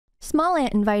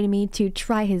Smallant invited me to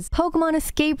try his Pokemon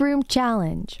Escaperoom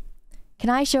challenge. Can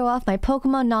I show off my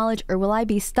Pokemon knowledge, or will I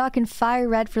be stuck in Fire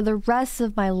Red for the rest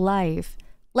of my life?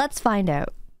 Let's find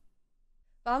out.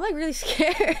 I'm like really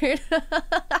scared.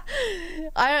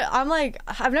 I'm like,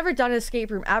 I've never done an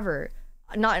escape room ever.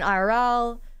 Not in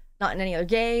IRL, not in any other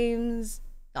games,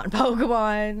 not in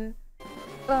Pokemon.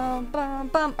 Bum, bum,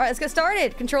 bum. All right, let's get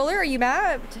started. Controller, are you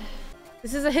mapped?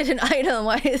 This is a hidden item.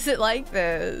 Why is it like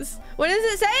this? What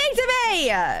is it saying to me?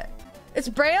 It's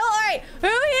Braille? All right, who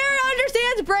here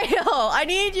understands Braille? I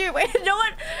need you. Wait, no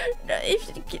one.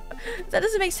 That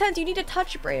doesn't make sense. You need to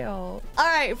touch Braille. All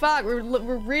right, fuck.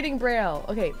 We're reading Braille.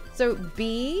 Okay, so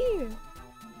B-A.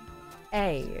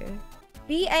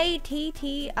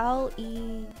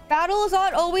 B-A-T-T-L-E. Battle is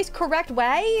not always correct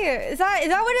way? Is that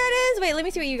what it is? Wait, let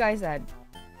me see what you guys said.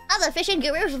 I'm a fishing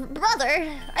guru's brother.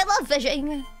 I love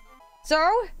fishing. So,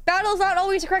 battle's not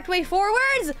always the correct way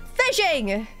forwards.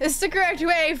 Fishing is the correct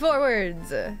way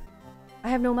forwards. I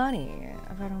have no money.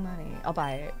 I've got no money. I'll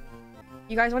buy it.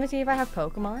 You guys want to see if I have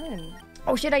Pokemon?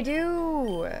 Oh shit, I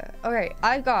do. Okay,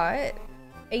 I've got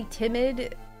a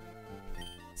timid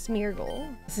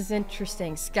Smeargle. This is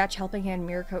interesting. Sketch, Helping Hand,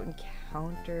 Mirror Coat,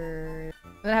 Encounter.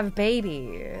 Then I have a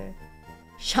baby.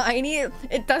 Shiny?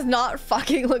 It does not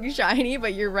fucking look shiny,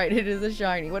 but you're right, it is a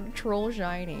shiny. What a troll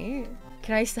shiny.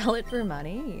 Can I sell it for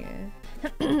money?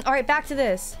 All right, back to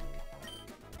this.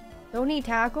 Don't need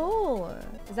tackle.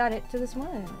 Is that it to this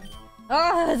one?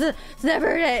 Oh, it's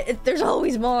never it. There's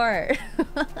always more.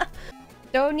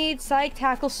 Don't need psych,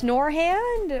 tackle, snore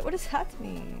hand. What does that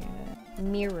mean?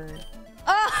 Mirror.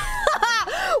 Oh,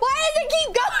 why does it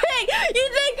keep going? You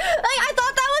think, like, I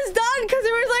thought that was done because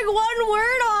there was like one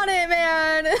word on it,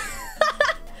 man.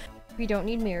 We don't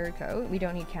need mirror coat. We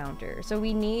don't need counter. So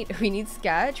we need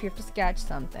sketch. We have to sketch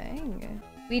something.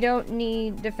 We don't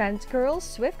need defense curls,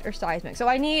 swift, or seismic. So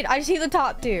I just need the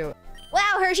top two.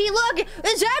 Wow, Hershey, look!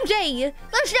 It's empty!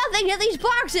 There's nothing in these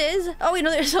boxes! Oh wait,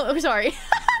 no, there's so, I'm sorry.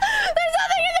 There's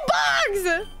nothing in the box!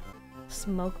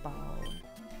 Smoke ball.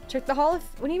 Check the hall of,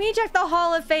 what do you mean check the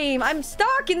hall of fame? I'm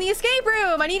stuck in the escape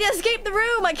room! I need to escape the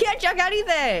room! I can't check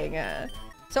anything!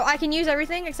 So I can use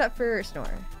everything except for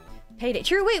snore. Payday.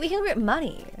 True, wait, we can get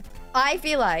money. I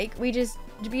feel like we just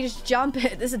jump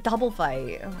it. This is a double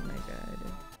fight. Oh my god.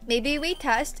 Maybe we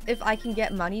test if I can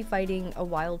get money fighting a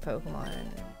wild Pokemon.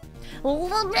 Level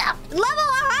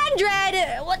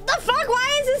 100! What the fuck?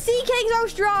 Why is the Sea King so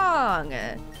strong?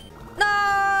 No!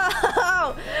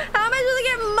 How am I supposed to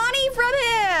get money from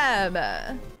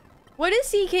him? What is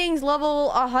Sea King's level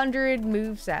 100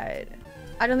 moveset?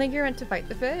 I don't think you're meant to fight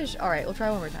the fish. All right, we'll try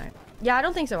one more time. Yeah, I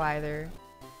don't think so either.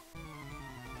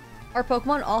 Our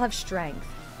Pokemon all have strength.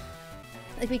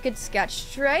 Like we could sketch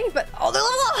strength, but oh, they're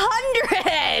level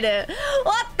 100!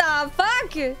 What the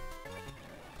fuck?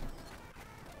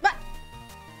 What?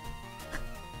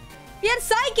 He had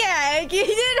psychic! He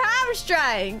didn't have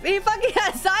strength! He fucking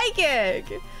had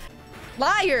psychic!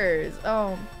 Liars!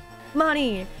 Oh.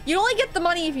 Money. You only get the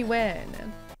money if you win.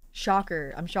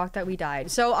 Shocker. I'm shocked that we died.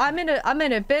 So I'm in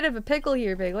a bit of a pickle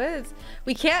here, piglets.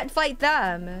 We can't fight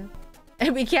them.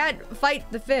 And we can't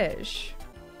fight the fish.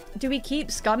 Do we keep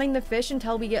scumming the fish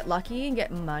until we get lucky and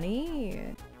get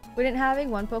money? Wouldn't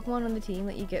having one Pokemon on the team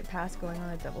let you get past going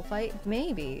on a double fight?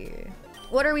 Maybe.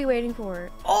 What are we waiting for?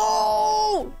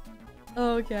 Oh!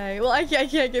 Okay, well I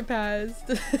can't get past.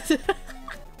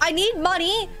 I need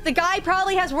money. The guy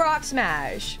probably has Rock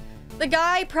Smash. The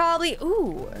guy probably,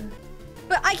 ooh.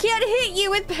 But I can't hit you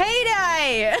with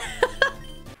Payday.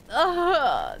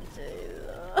 Oh,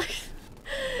 Jesus.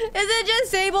 Is it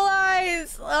just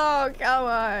Sableye? Oh, come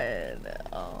on.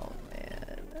 Oh,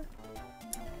 man.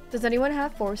 Does anyone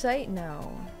have Foresight?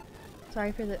 No.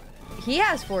 Sorry for the... He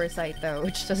has Foresight, though,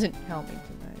 which doesn't help me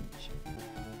too much.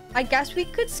 I guess we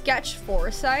could sketch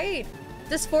Foresight.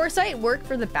 Does Foresight work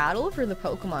for the battle or for the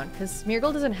Pokemon? Because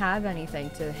Smeargle doesn't have anything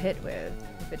to hit with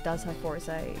if it does have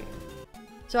Foresight.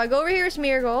 So I go over here,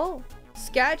 Smeargle.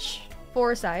 Sketch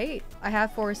Foresight. I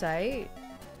have Foresight.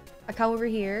 I come over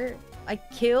here. I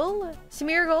kill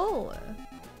Smeargle.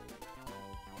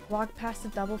 Walk past the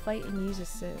double fight and use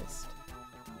assist.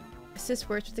 Assist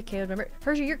works with the KO. Remember,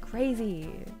 Hershey, you're crazy.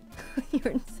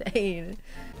 You're insane.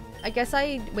 I guess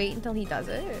I wait until he does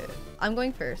it. I'm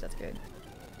going first. That's good.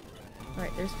 All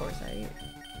right, there's Foresight.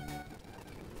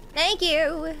 Thank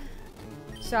you.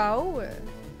 So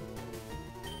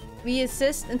we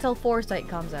assist until Foresight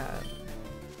comes out.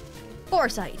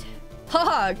 Foresight.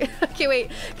 Hog. Okay,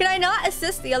 wait. Can I not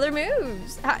assist the other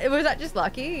moves? Was that just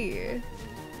lucky?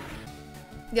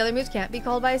 The other moves can't be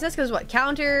called by assist because what?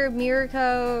 Counter, Mirror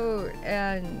Coat,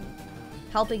 and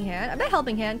Helping Hand. I bet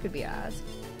Helping Hand could be asked.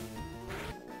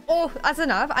 Oh, that's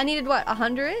enough. I needed what,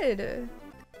 100?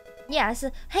 Yes,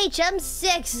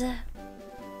 HM6.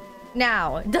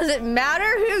 Now, does it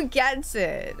matter who gets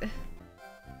it?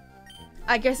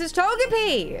 I guess it's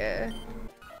Togepi.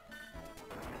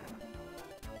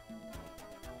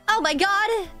 Oh my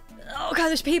god. Oh god,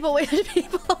 there's people. Wait, there's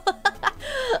people.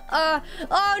 Oh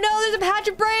no, there's a patch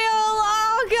of Braille.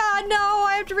 Oh god, no,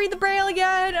 I have to read the Braille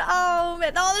again. Oh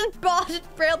man, oh, there's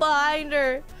Braille behind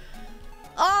her.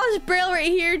 Oh, there's Braille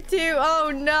right here too.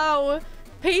 Oh no,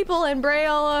 people and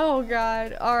Braille. Oh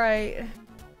god. All right.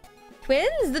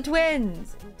 Twins? The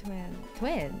twins.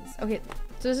 Twins. Okay,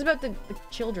 so this is about the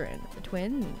children. The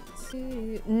twins.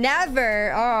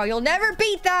 Never. Oh, you'll never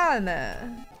beat them.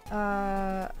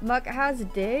 Muck has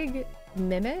dig,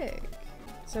 mimic.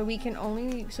 So we can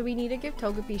only, so we need to give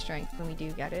Togepi strength when we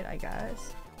do get it, I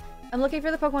guess. I'm looking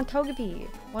for the Pokemon Togepi.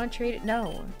 Want to trade it?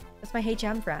 No. That's my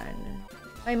HM friend.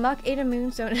 My Muck ate a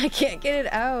Moonstone and I can't get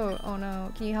it out. Oh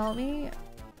no. Can you help me?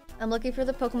 I'm looking for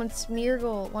the Pokemon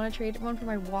Smeargle. Want to trade one for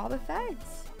my Wobbuffet?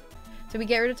 So we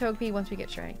get rid of Togepi once we get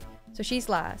strength. So she's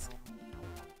last.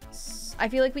 I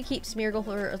feel like we keep Smeargle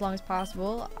for as long as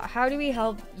possible. How do we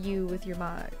help you with your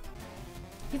Muck?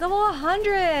 He's level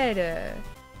 100!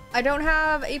 I don't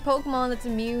have a Pokemon that's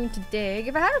immune to dig.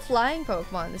 If I had a flying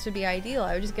Pokemon, this would be ideal.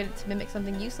 I would just get it to mimic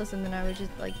something useless and then I would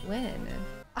just, like, win.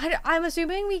 I'm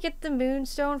assuming we get the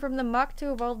Moonstone from the Muck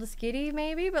to evolve the Skitty,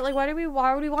 maybe? But, like, why would we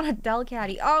want a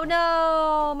Delcatty? Oh,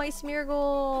 no! My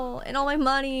Smeargle! And all my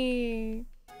money!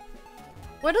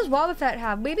 What does Wobbuffet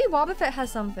have? Maybe Wobbuffet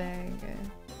has something.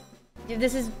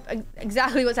 This is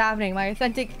exactly what's happening. My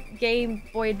authentic Game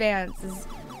Boy Advance is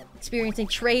experiencing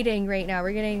trading right now.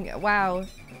 We're getting, wow.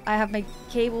 I have my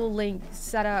cable link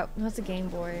set up. What's a Game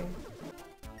Boy?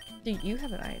 Do you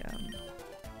have an item?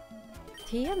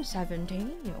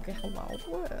 TM17. Okay, hello.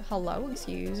 Hello,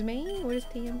 excuse me. What is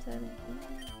TM17?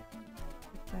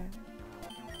 Okay.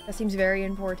 That seems very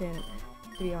important,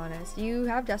 to be honest. You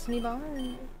have Destiny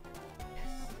Bond.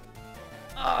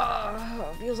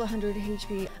 Oh, feels 100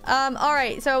 HP.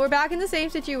 Alright, so we're back in the same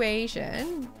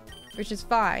situation, which is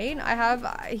fine.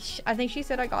 I think she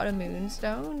said I got a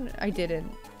Moonstone. I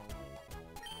didn't.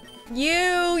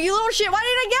 You little shit, why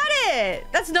didn't I get it?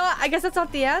 That's not, I guess that's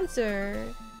not the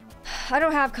answer. I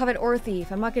don't have Covet or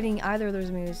Thief. I'm not getting either of those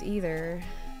moves either.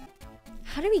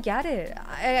 How do we get it?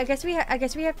 I guess we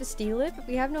have to steal it, but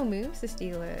we have no moves to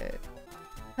steal it.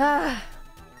 Ah.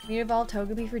 We need to evolve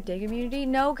Togepi for dig immunity?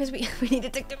 No, because we need to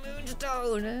take the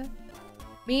Moonstone.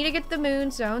 We need to get the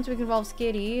Moonstone so we can evolve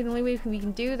Skitty. And the only way we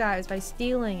can do that is by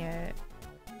stealing it.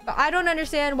 But I don't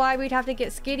understand why we'd have to get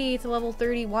Skitty to level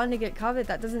 31 to get Covet.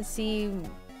 That doesn't seem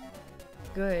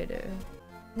good.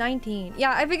 19.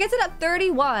 Yeah, if it gets it at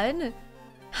 31,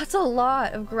 that's a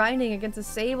lot of grinding against a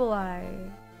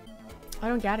Sableye. I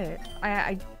don't get it.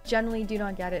 I generally do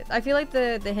not get it. I feel like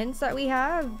the hints that we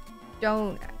have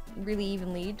don't really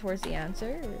even lead towards the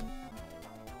answer.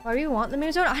 Why do we want the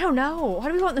Moonstone? I don't know. Why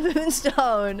do we want the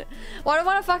Moonstone? Why do I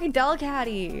want a fucking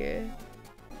Delcatty?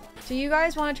 So you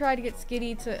guys want to try to get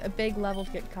Skitty to a big level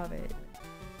to get Covet.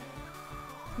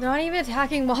 They're not even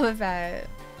attacking Wobbuffet.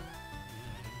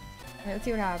 Okay, let's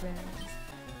see what happens.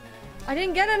 I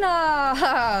didn't get enough!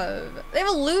 They have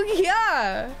a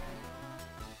Lugia!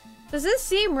 Does this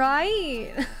seem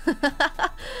right?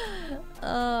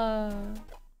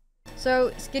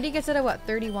 So, Skitty gets it at what,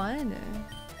 31?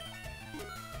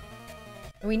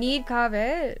 We need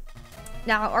Covet.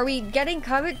 Now, are we getting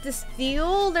Covet to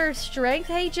steal their strength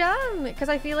HM? Because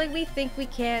I feel like we think we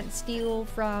can't steal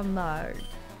from Mug.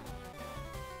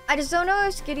 I just don't know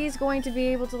if Skitty is going to be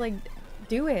able to, like,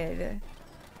 do it.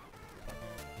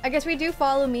 I guess we do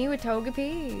follow me with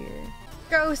Togepi.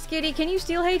 Go, Skitty, can you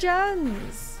steal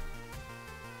HMs?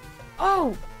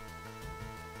 Oh!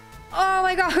 Oh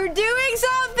my god, we're doing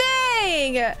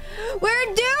something! We're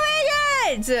doing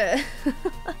it!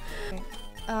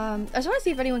 I just want to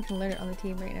see if anyone can learn it on the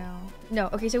team right now. No,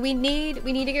 okay, so we need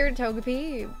to get rid of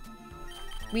Togepi.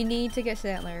 We need to get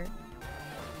Stantler.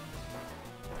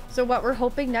 So what we're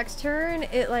hoping next turn,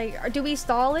 it like, do we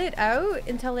stall it out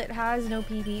until it has no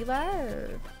PP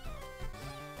left?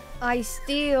 I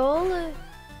steal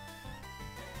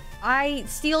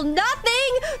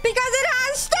nothing because it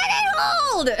has steady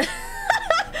hold!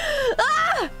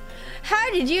 Ah!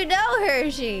 How did you know,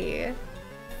 Hershey?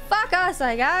 Fuck us,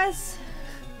 I guess.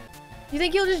 You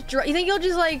think you'll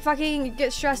just like fucking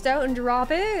get stressed out and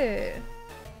drop it?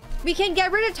 We can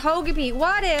get rid of Togepi.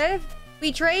 What if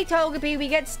we trade Togepi, we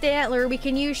get Stantler, we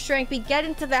can use Strength, we get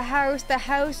into the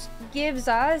house gives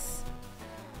us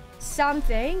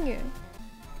something.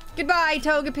 Goodbye,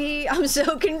 Togepi. I'm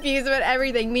so confused about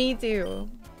everything. Me too.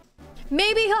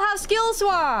 Maybe he'll have skill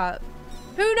swap.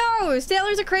 Who knows?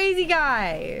 Statler's a crazy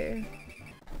guy.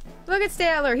 Look at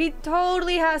Statler. He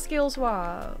totally has skill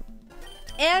swap.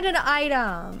 And an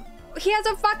item. He has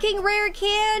a fucking rare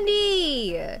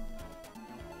candy.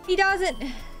 He doesn't.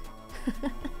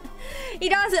 He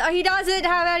doesn't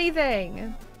have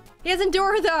anything. He has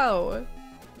Endure though.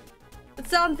 It's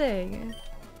something.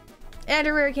 And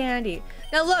a rare candy.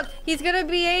 Now look, he's gonna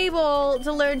be able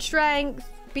to learn strength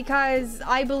because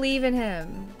I believe in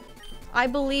him. I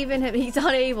believe in him. He's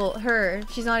not able.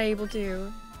 She's not able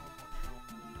to.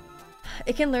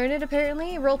 It can learn it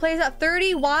apparently. Roleplay is at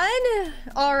 31.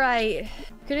 All right.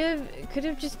 Could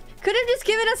have just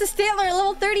given us a Statler at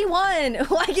level 31.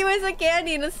 Why give us a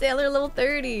candy and a Statler level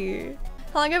 30?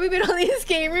 How long have we been on the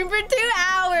escape room? For 2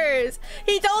 hours.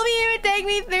 He told me it would take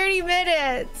me 30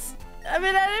 minutes. I've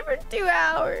been at it for 2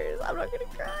 hours. I'm not gonna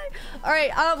cry. All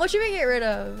right. What should we get rid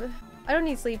of? I don't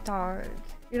need sleep talk.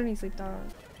 You don't need sleep talk.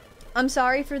 I'm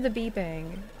sorry for the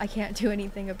beeping. I can't do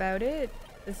anything about it.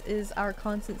 This is our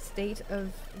constant state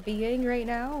of being right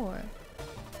now.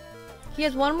 He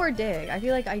has one more dig. I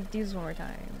feel like I do this one more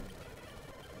time.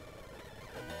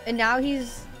 And now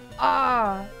he's...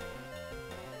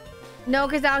 No,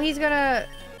 because now he's gonna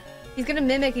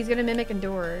mimic. He's gonna mimic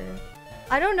Endure.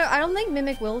 I don't know. I don't think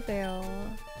Mimic will fail.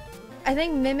 I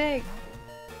think Mimic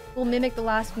will mimic the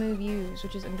last move used,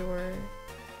 which is Endure.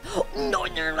 Oh, no,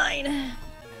 never mind.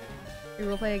 We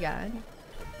will play again.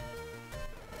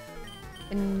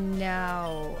 And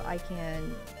now I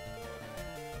can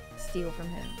steal from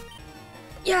him.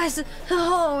 Yes!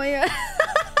 Oh my god.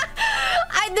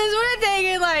 This would have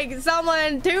taken like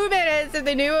someone 2 minutes if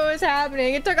they knew what was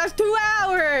happening. It took us 2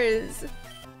 hours.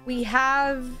 We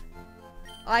have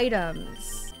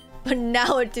items, but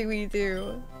now what do we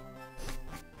do?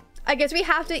 I guess we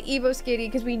have to Evo Skitty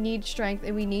because we need strength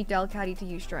and we need Delcatty to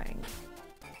use strength.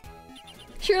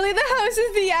 Surely the house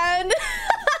is the end.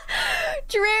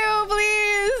 Drew,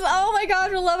 please. Oh my god,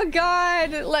 for the love of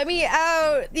God. Let me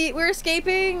out. We're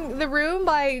escaping the room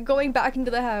by going back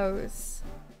into the house.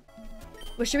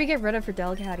 What should we get rid of for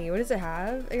Delcatty? What does it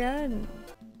have again?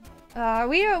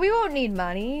 We won't need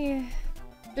money.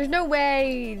 There's no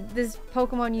way this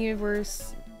Pokemon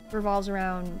universe revolves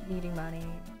around needing money.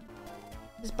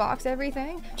 Just box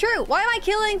everything? True, why am I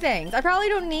killing things? I probably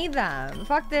don't need them.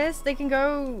 Fuck this, they can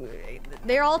go...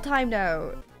 They're all timed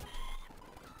out.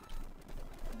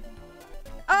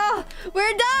 Oh, we're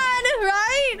done,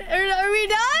 right? Are we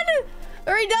done?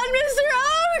 Are we done, Mr.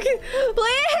 Oak?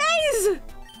 Please!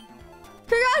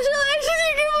 Congratulations,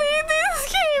 you completed the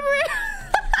escape room!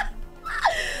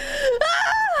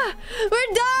 Ah,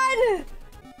 we're done!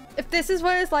 If this is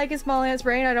what it's like in Smallant's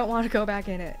brain, I don't want to go back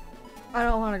in it. I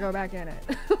don't want to go back in it.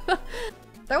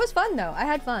 That was fun though. I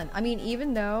had fun. I mean,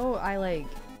 even though I like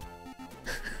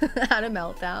had a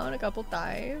meltdown a couple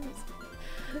times,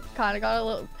 kind of got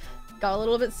a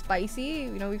little bit spicy.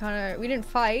 You know, we didn't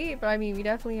fight, but I mean, we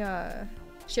definitely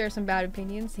share some bad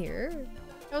opinions here.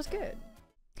 It was good.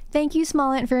 Thank you,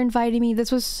 Smallant, for inviting me.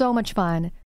 This was so much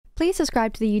fun. Please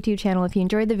subscribe to the YouTube channel if you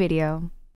enjoyed the video.